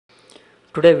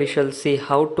Today we shall see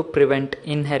how to prevent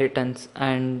inheritance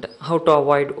and how to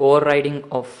avoid overriding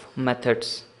of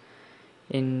methods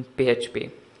in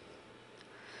PHP.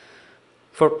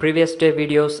 For previous day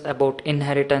videos about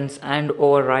inheritance and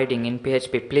overriding in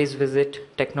PHP, please visit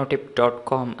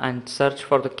technotip.com and search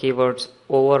for the keywords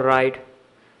override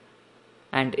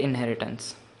and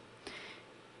inheritance.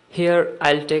 Here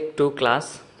I'll take two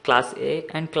classes, class A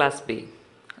and class B.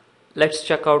 Let's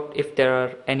check out if there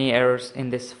are any errors in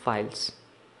these files.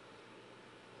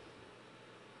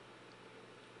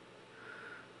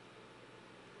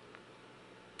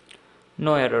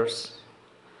 No errors.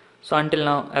 So until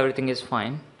now everything is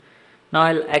fine. Now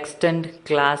I'll extend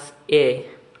class A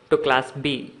to class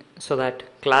B so that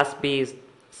class B is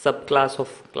subclass of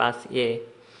class A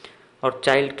or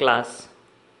child class.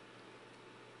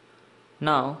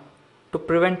 Now to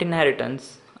prevent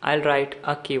inheritance, I'll write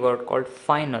a keyword called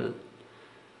final.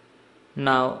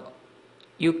 Now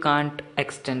you can't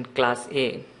extend class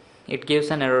A. It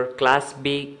gives an error, class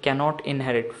B cannot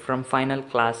inherit from final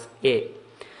class A.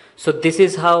 So this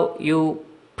is how you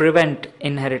prevent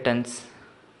inheritance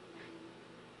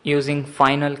using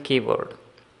final keyword.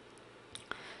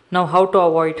 Now how to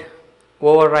avoid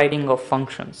overriding of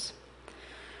functions.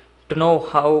 To know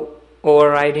how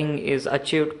overriding is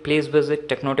achieved, please visit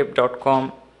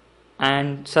technotip.com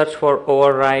and search for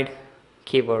override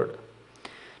keyword.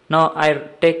 Now I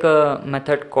take a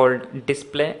method called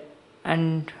display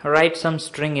and write some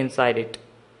string inside it.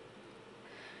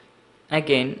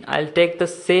 Again, I'll take the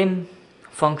same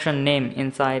function name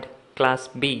inside class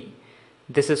B.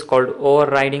 This is called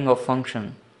overriding of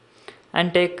function,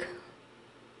 and take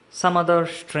some other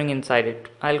string inside it.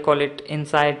 I'll call it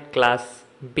inside class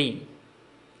B.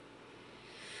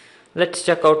 Let's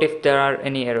check out if there are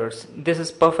any errors. This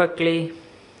is perfectly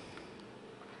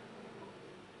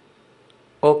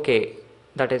okay.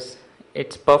 That is,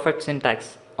 it's perfect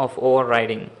syntax of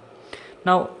overriding.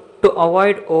 Now to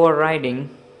avoid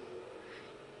overriding,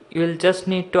 you will just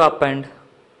need to append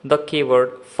the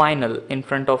keyword final in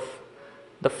front of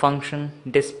the function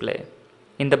display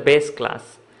in the base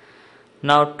class.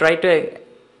 Now try to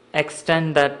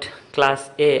extend that class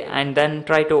A and then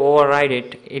try to override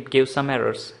it. It gives some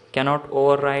errors. Cannot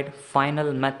override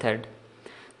final method,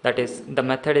 that is, the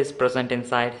method is present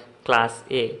inside class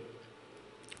A.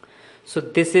 So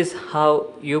this is how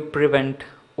you prevent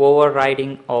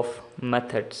overriding of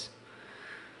methods.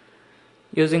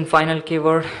 Using final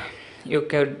keyword, you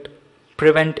could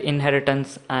prevent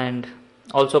inheritance and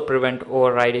also prevent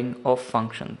overriding of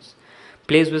functions.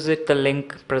 Please visit the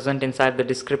link present inside the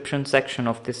description section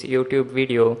of this YouTube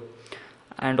video,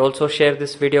 and also share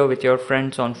this video with your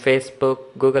friends on Facebook,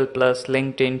 Google+,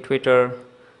 LinkedIn, Twitter,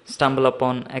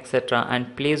 StumbleUpon, etc.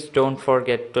 And please don't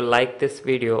forget to like this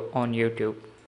video on YouTube.